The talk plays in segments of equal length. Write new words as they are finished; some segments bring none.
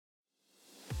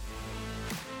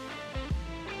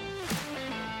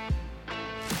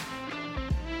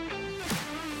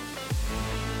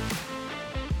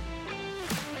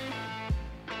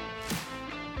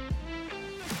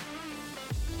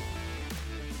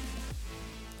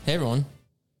Hey everyone,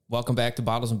 welcome back to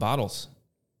Bottles and Bottles.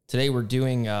 Today we're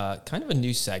doing kind of a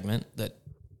new segment that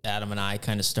Adam and I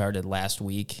kind of started last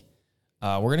week.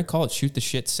 We're going to call it Shoot the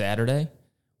Shit Saturday,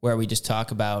 where we just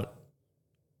talk about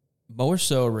more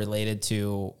so related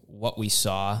to what we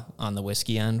saw on the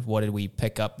whiskey end. What did we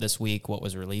pick up this week? What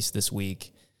was released this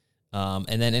week? And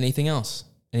then anything else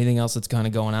that's kind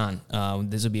of going on.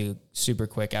 This will be a super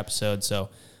quick episode. So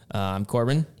I'm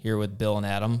Corbin here with Bill and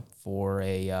Adam for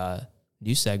a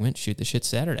new segment, Shoot the Shit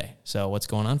Saturday. So what's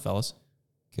going on, fellas?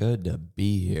 Good to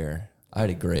be here. I had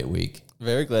a great week.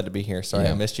 Very glad to be here. Sorry,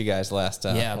 I missed you guys last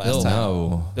Bill, time.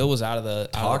 No. Bill was out of the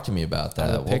Talk to me about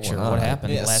that. out of the picture. What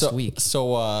happened last week?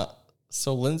 So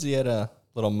Lindsay had a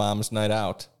little mom's night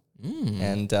out,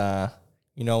 and as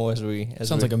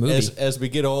Sounds like a movie. As we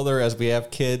get older, as we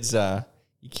have kids,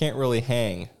 you can't really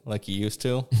hang like you used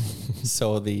to.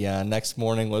 So the next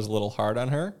morning was a little hard on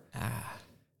her.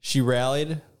 She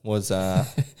rallied, was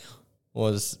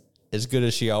as good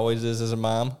as she always is as a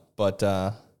mom, but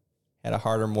had a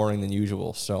harder morning than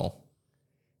usual. So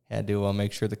had to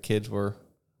make sure the kids were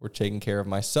taking care of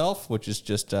myself, which is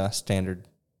just standard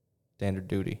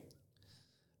duty.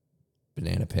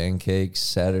 Banana pancakes.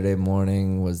 Saturday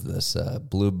morning was this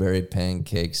blueberry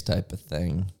pancakes type of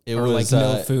thing. It Or was like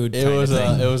no food It kind of was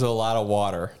thing. it was a lot of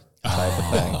water type of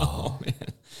thing. Oh man!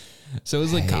 So it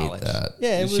was like I hate college. that.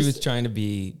 Yeah, She was trying to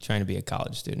be a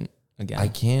college student again, I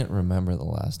can't remember the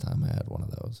last time I had one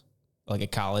of those. like a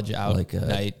college out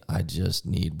night. I just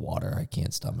need water. I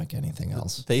can't stomach anything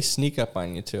else. They sneak up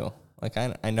on you too. Like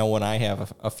I know when I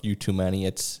have a few too many,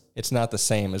 it's not the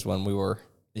same as when we were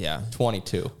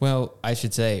 22. Well, I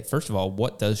should say first of all,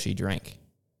 what does she drink?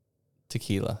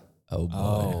 Tequila, Oh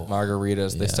boy.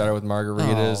 margaritas. They Yeah. started with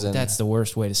margaritas, and That's the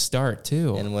worst way to start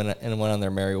too. and went on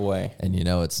their merry way. And you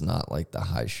know it's not like the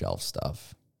high shelf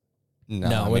stuff.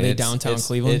 No, were they downtown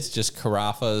Cleveland? It's just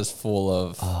carafas full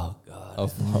of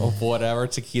of whatever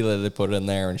tequila they put in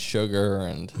there and sugar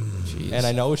and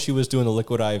I know she was doing the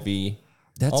liquid IV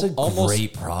That's almost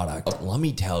great product. Let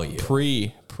me tell you.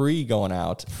 pre going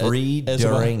out, Pre,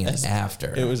 during, and as-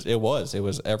 after. It was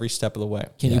every step of the way.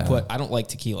 Can you put? I don't like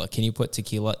tequila. Can you put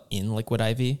tequila in liquid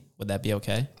IV? Would that be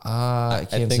okay? I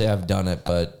can't think- say I've done it,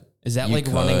 but Is that you like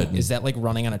running? could. Is that like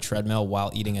running on a treadmill while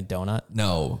eating a donut?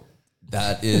 No,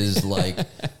 that is like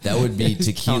that would be Is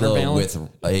tequila counterbalance?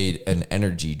 with an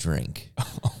energy drink.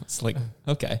 It's like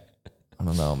okay. I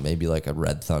don't know, maybe like a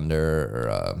Red Thunder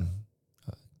or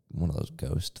one of those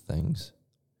Ghost things.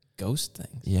 Ghost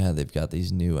things. Yeah, they've got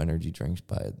these new energy drinks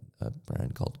by a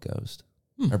brand called Ghost.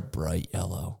 They're bright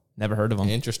yellow. Never heard of them.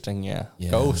 Interesting, yeah.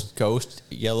 Yeah. Ghost,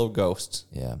 yellow ghosts.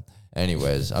 Yeah.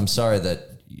 Anyways, I'm sorry that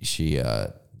she,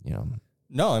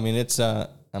 No, I mean it's.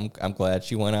 I'm glad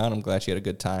she went out. I'm glad she had a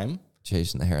good time.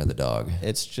 chasing the hair of the dog.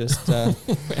 It's just.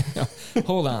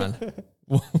 Hold on.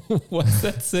 What's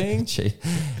that saying?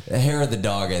 The hair of the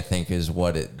dog, I think, is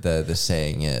what the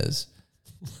saying is.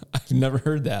 I've never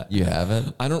heard that. You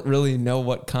haven't? I don't really know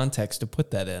what context to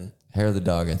put that in. Hair of the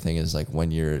dog, I think, is like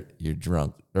when you're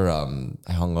drunk or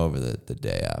hungover the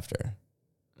day after.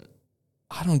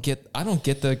 I don't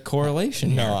get the correlation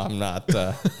here. No, I'm not.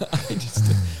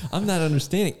 I'm not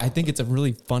understanding. I think it's a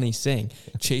really funny saying.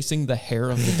 Chasing the hair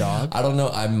of the dog. I don't know.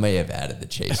 I may have added the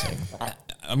chasing.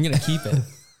 I'm going to keep it.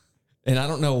 And I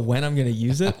don't know when I'm going to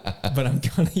use it, but I'm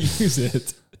going to use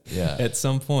it Yeah. at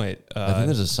some point. I think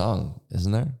there's a song,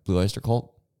 isn't there? Blue Oyster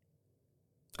Cult?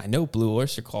 I know Blue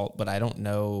Oyster Cult, but I don't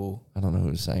know. I don't know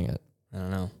who sang it. I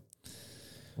don't know.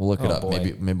 We'll look it Oh, up.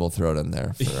 boy. Maybe we'll throw it in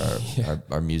there for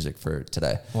our music for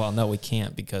today. Well, no, we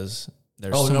can't because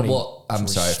there's Oh, so no. many Well, I'm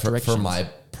sorry. For restrictions. my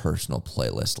personal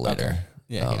playlist later. Okay.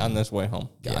 Yeah, on this way home.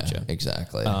 Gotcha. Yeah,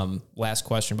 exactly. Last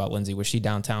question about Lindsay. Was she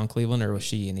downtown Cleveland or was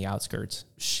she in the outskirts?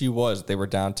 She was. They were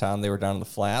downtown. They were down in the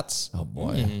flats. Oh,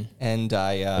 boy. And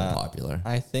Popular.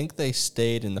 I think they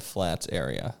stayed in the flats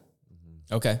area.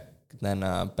 Okay. Then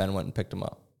Ben went and picked them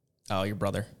up. Oh, your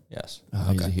brother. Yes.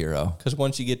 Oh, he's a hero. Because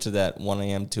once you get to that 1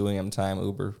 a.m., 2 a.m. time,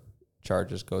 Uber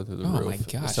charges go through the Oh roof. my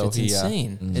gosh, So it's he,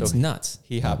 insane. It's nuts.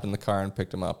 He hopped in the car and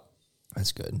picked him up.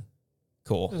 That's good. It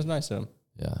Cool. was nice of him.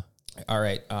 Yeah. All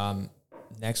right.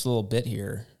 Next little bit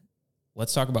here.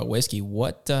 Let's talk about whiskey.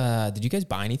 What did you guys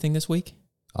buy anything this week?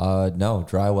 No,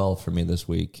 dry well for me this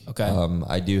week. Okay.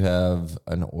 I do have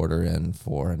an order in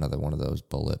for another one of those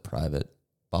Bullet private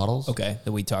bottles. Okay,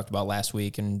 that we talked about last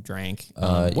week and drank.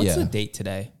 What's yeah. the date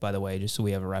today, by the way, just so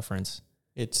we have a reference?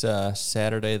 It's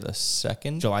Saturday the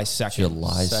 2nd. July 2nd.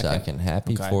 July 2nd.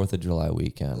 Happy Okay. 4th of July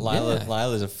weekend.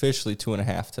 Lila's officially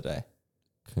 2.5 today.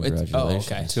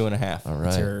 Congratulations. okay. 2.5. All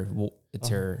It's right. her It's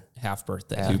her half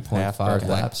birthday. Yeah. 2.5 birthday.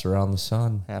 laps around the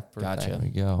sun. Half birthday. Gotcha. There we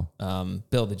go.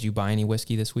 Bill, did you buy any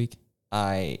whiskey this week?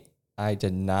 I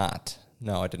did not.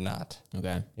 No, I did not.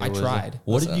 Okay. It I was tried.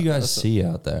 What did you guys see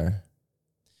out there?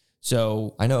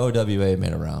 So, I know OWA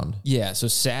made a round. yeah, so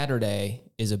Saturday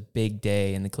is a big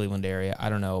day in the Cleveland area. I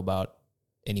don't know about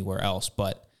anywhere else,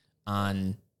 but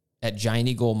at Giant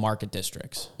Eagle Market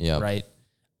Districts, Yep. right?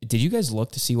 Did you guys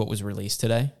look to see what was released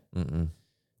today? Mm-mm.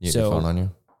 You had So- your phone on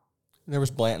you? There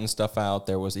was Blanton stuff out.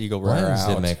 There was Eagle Rare Lions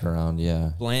out. did make a round,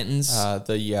 yeah. Blanton's.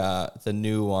 The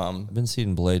new I've been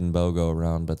seeing Blade and Bow go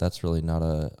around, but that's really not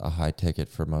a high ticket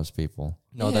for most people.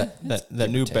 no Yeah, that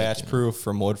new take, batch you know. proof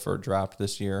from Woodford dropped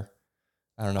this year.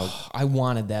 I don't know. I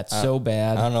wanted that so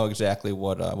bad. I don't know exactly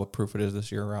what proof it is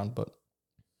this year around, but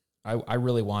I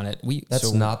really want it.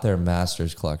 That's not their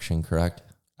Masters collection, correct?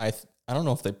 I don't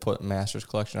know if they put Masters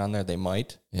Collection on there. They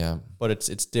might, Yeah. but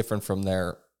it's different from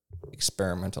their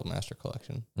experimental Master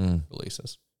Collection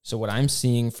releases. So what I'm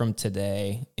seeing from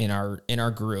today in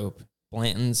our group,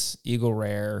 Blanton's, Eagle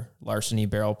Rare, Larceny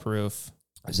Barrel Proof.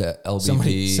 Is that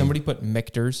LBP? Somebody put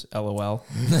Michter's, LOL.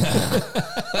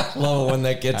 Love it when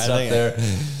that gets I up think-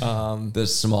 there. The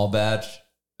small batch.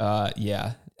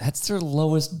 Yeah, That's their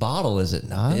lowest bottle, is it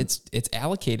not? it's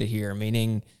allocated here,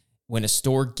 meaning when a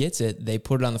store gets it, they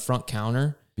put it on the front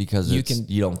counter. because you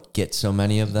you don't get so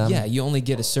many of them. Yeah, you only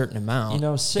get a certain amount. You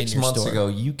know, in 6 your months store. ago,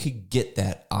 you could get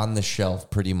that on the shelf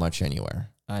pretty much anywhere.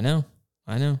 I know.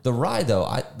 The rye, though,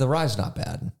 the rye's not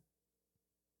bad.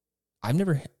 I've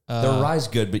never. The rye's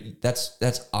good, but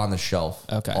that's on the shelf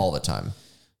all the time.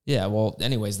 Yeah. Well,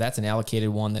 anyways, that's an allocated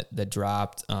one that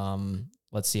dropped.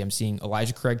 Let's see. I'm seeing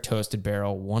Elijah Craig Toasted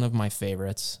Barrel, one of my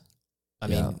favorites. I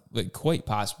mean, quite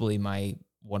possibly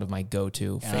one of my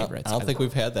go-to favorites. I don't think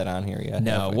we've had that on here yet.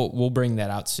 No, have we? we'll bring that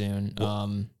out soon.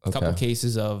 A couple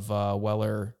cases of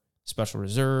Weller Special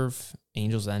Reserve,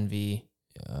 Angel's Envy.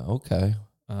 Yeah, okay.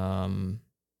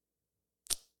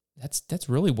 That's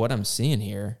really what I'm seeing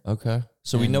here. Okay.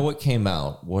 So we know what came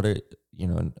out.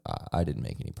 I didn't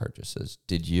make any purchases.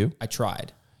 Did you? I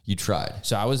tried. You tried.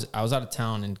 So I was out of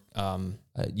town and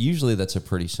Usually that's a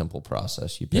pretty simple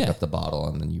process. You pick up the bottle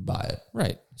and then you buy it.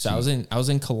 right. So I was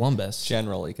in Columbus.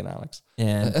 General economics.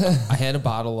 And I had a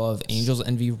bottle of Angel's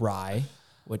Envy Rye,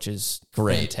 which is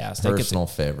Great. fantastic. Personal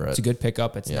favorite. It's a good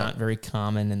pickup. It's not very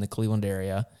common in the Cleveland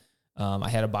area. I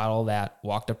had a bottle of that,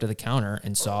 walked up to the counter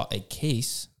and saw a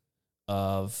case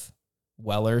of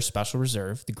Weller Special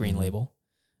Reserve, the green label,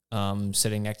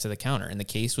 sitting next to the counter. And the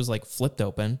case was like flipped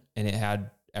open and it had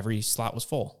every slot was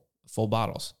full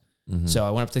bottles. So I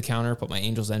went up to the counter, put my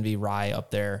Angel's Envy Rye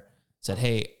up there, said,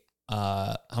 "Hey,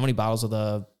 how many bottles of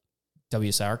the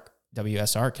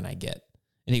WSR can I get?"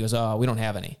 And he goes, "Oh, we don't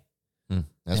have any."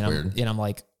 That's weird. And I'm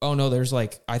like, "Oh no, there's I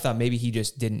thought maybe he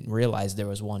just didn't realize there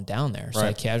was one down there." So I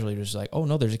Right. casually was like, "Oh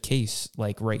no, there's a case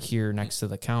right here next to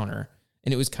the counter."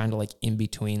 And it was kind of in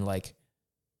between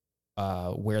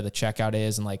where the checkout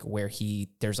is and where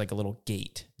there's a little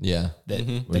gate Yeah. that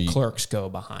Mm-hmm. the clerks go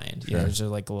behind. You know, Sure. there's a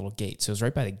little gate. So it was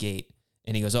right by the gate.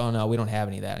 And he goes, "Oh no, we don't have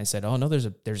any of that." And I said, "Oh no, there's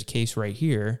a case right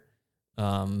here."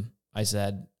 I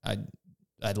said,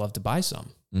 I'd love to buy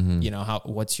some. Mm-hmm. You know,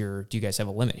 do you guys have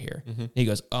a limit here? And he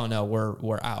goes, "Oh no,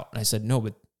 we're out." And I said, "No,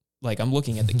 but I'm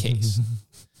looking at the case."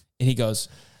 And he goes,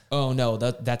 "Oh no,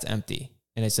 that's empty."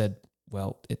 And I said,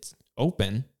 "Well, it's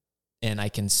open and I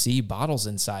can see bottles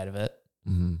inside of it."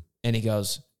 Mm-hmm. And he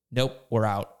goes, "Nope, we're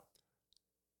out."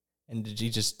 And did you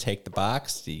just take the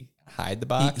box? Did you hide the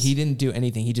box? He didn't do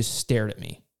anything. He just stared at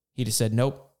me. He just said,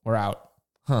 "Nope, we're out."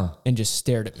 Huh. And just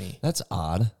stared at me. That's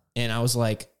odd. And I was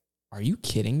like, "Are you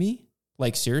kidding me?"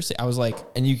 Seriously, I was like,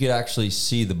 And you could actually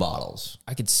see the bottles.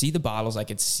 I could see the bottles. I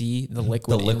could see the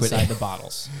liquid, liquid. inside the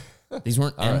bottles. These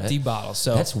weren't All right. empty bottles.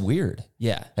 So That's weird.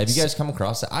 yeah. Have you guys come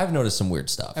across that? I've noticed some weird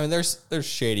stuff. I mean, there's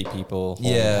shady people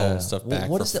holding stuff back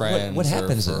What for is that? friends. What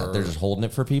happens or to that? for- They're just holding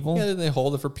it for people? Yeah, they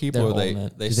hold it for people, They're or they holding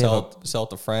it. they Do they sell it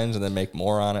to friends and then make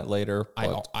more on it later.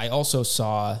 But I also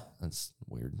saw, That's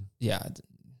weird. yeah,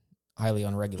 highly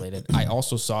unregulated. I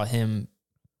also saw him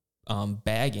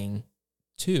bagging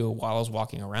too while I was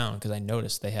walking around because I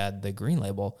noticed they had the green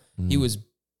label. He was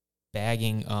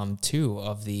bagging 2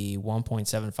 of the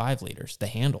 1.75 liters, the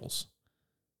handles.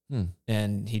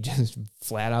 And he just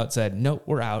flat out said, "Nope,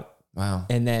 we're out." Wow.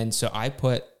 And then so I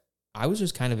was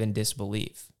just kind of in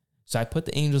disbelief. So I put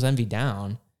the Angel's Envy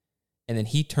down and then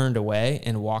he turned away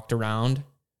and walked around,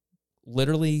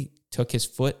 literally took his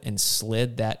foot and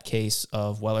slid that case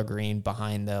of Weller Green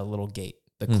behind the little gate,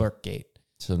 the clerk gate.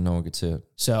 So no one could see it.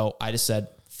 So I just said,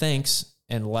 "Thanks,"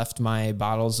 and left my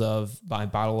bottle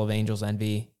of Angel's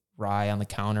Envy Rye on the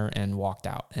counter and walked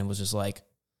out and was just like,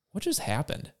 "What just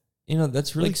happened?"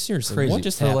 That's really Like, seriously, crazy. what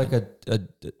just for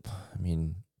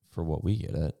happened? For what we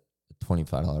get a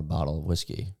 $25 bottle of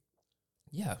whiskey.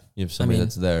 Yeah. You have somebody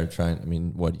that's there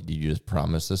trying. What did you just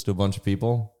promise this to a bunch of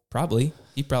people? Probably.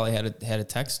 He probably had a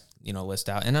text, list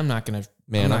out. And I'm not gonna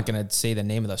say the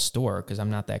name of the store because I'm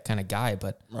not that kind of guy.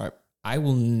 But Right. I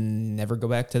will never go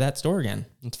back to that store again.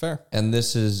 That's fair. And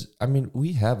this is,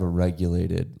 we have a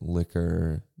regulated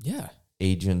liquor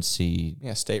agency,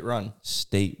 State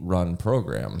state-run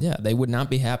program. Yeah, they would not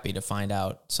be happy to find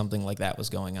out something like that was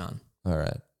going on. All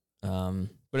right.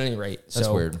 But at any rate, That's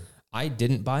weird. I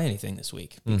didn't buy anything this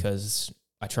week because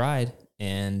I tried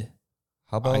and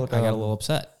How about I got a little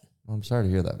upset. I'm sorry to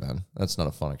hear that, man. That's not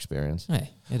a fun experience. Hey,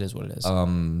 it is what it is.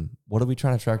 What are we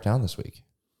trying to track down this week?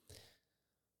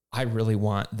 I really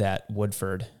want that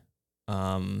Woodford.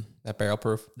 That barrel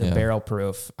proof. The barrel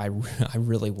proof. I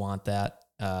really want that.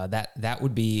 That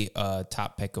would be a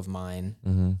top pick of mine.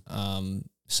 Mm-hmm.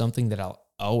 Something that I'll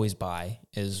always buy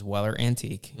is Weller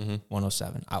Antique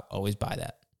 107. I'll always buy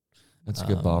that. That's a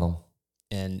good bottle.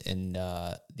 And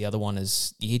the other one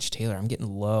is E.H. Taylor. I'm getting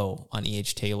low on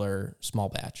E.H. Taylor small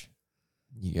batch.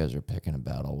 You guys are picking a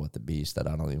battle with the beast that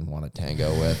I don't even want to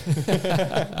tango with.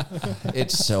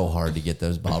 It's so hard to get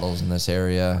those bottles in this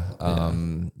area.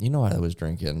 You know what I was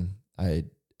drinking? I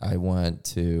went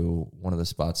to one of the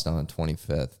spots down on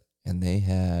 25th, and they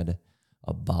had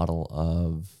a bottle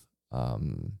of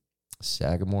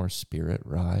Sagamore Spirit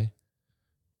Rye.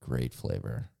 Great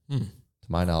flavor.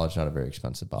 To my knowledge, not a very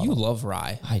expensive bottle. You love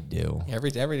rye. I do.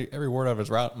 Every word out of his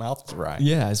mouth is rye.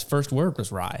 Yeah, his first word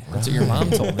was rye. That's what your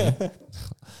mom told me.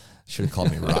 Should have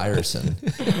called me Ryerson.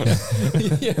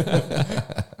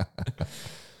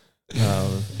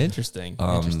 Interesting.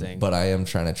 Interesting. But I am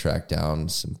trying to track down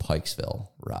some Pikesville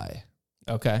rye.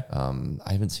 Okay.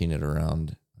 I haven't seen it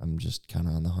around. I'm just kind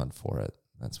of on the hunt for it.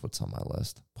 That's what's on my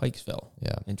list. Pikesville.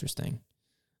 Yeah. Interesting.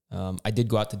 I did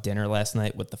go out to dinner last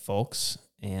night with the folks,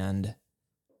 and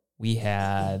we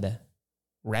had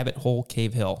Rabbit Hole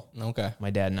Cave Hill. Okay.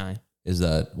 My dad and I. There's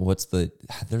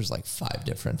like 5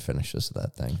 different finishes to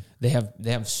that thing. They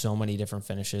have so many different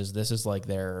finishes. This is like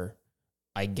their,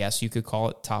 I guess you could call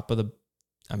it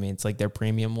it's like their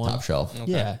premium one. Top shelf.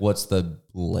 Okay. Yeah. What's the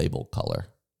label color?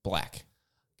 Black.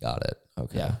 Got it.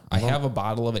 Okay. Yeah. I have a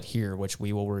bottle of it here, which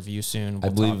we will review soon. I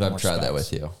believe I've tried that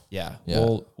with you. Yeah.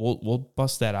 Yeah. We'll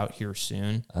bust that out here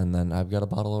soon. And then I've got a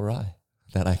bottle of rye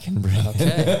that I can bring.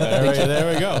 Okay.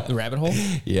 There we go. The Rabbit Hole?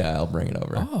 Yeah, I'll bring it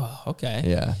over. Oh, okay.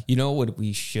 Yeah. You know what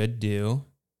we should do?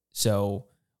 So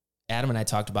Adam and I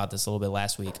talked about this a little bit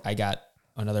last week. I got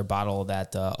another bottle of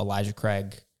that Elijah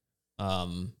Craig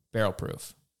barrel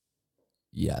proof.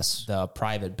 Yes. The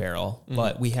private barrel.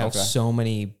 But we have so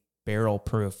many barrel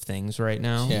proof things right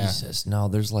now. Yeah. Jesus. No,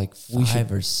 there's like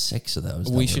 5 or 6 of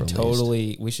those. We should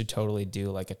totally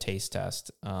do like a taste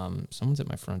test. Someone's at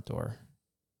my front door.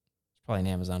 It's probably an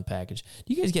Amazon package.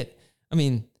 Do you guys get,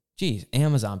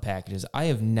 Amazon packages. I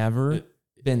have never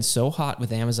been so hot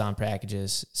with Amazon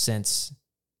packages since,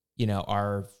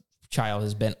 our child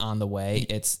has been on the way.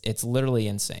 It's literally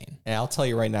insane. And I'll tell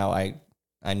you right now,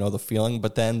 I know the feeling,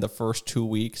 but then the first 2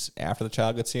 weeks after the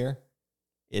child gets here,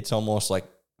 it's almost like,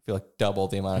 I feel like double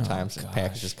the amount of times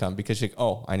packages come because you're like,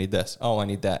 oh, I need this. Oh, I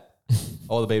need that.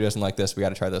 Oh, the baby doesn't like this. We got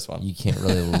to try this one. You can't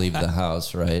really leave the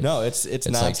house, right? No, it's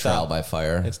nonstop. like trial by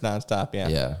fire. It's nonstop. Yeah.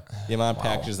 Yeah. The amount of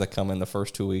packages that come in the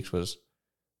first 2 weeks was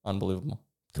unbelievable.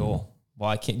 Cool.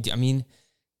 Well, do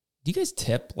you guys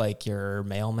tip like your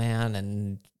mailman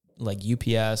and like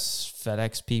UPS,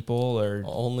 FedEx people, or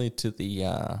only to the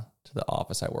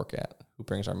office I work at, who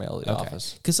brings our mail to the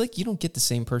office? Because you don't get the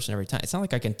same person every time. It's not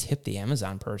like I can tip the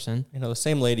Amazon person. The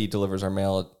same lady delivers our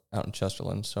mail out in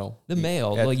Chesterland. So the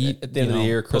mail, at the end of the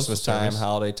year, Christmas time,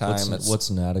 holiday time. What's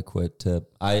an adequate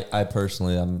tip? I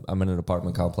personally, I'm in an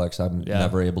apartment complex. I'm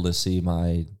never able to see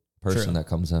my person that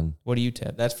comes in. What do you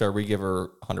tip? That's fair. We give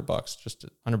her $100 just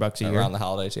 $100 a year around the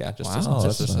holidays. Yeah,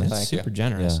 that's super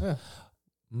generous. Yeah.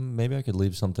 Maybe I could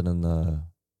leave something in the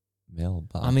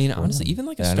mailbox. Honestly, even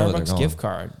like a Starbucks gift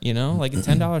card, like a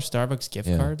 $10 Starbucks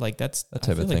gift card, like that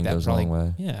type of thing goes a long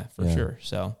way. Yeah, for sure.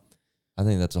 So I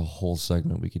think that's a whole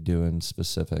segment we could do in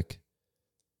specific.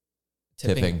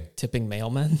 Tipping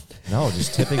mailmen? No,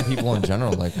 just tipping people in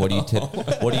general. Like, what do you tip?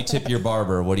 What do you tip your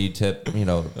barber? What do you tip?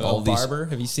 All these. Barber,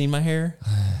 have you seen my hair?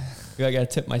 I got to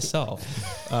tip myself.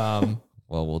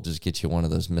 Well, we'll just get you one of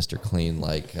those Mr. Clean,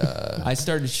 I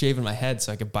started shaving my head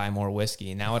so I could buy more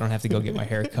whiskey. Now I don't have to go get my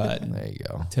hair cut. There you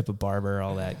go. Tip a barber,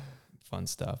 all that fun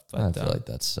stuff. But I feel like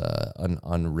that's an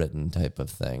unwritten type of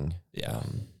thing. Yeah.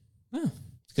 It's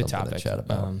a good topic to chat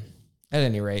about. At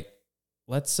any rate,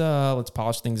 let's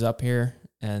polish things up here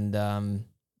and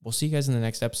we'll see you guys in the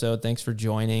next episode. Thanks for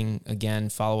joining. Again,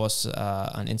 follow us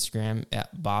on Instagram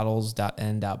at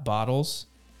bottles.n.bottles.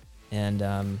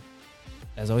 And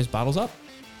as always, bottles up.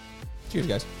 Cheers,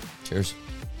 guys. Cheers.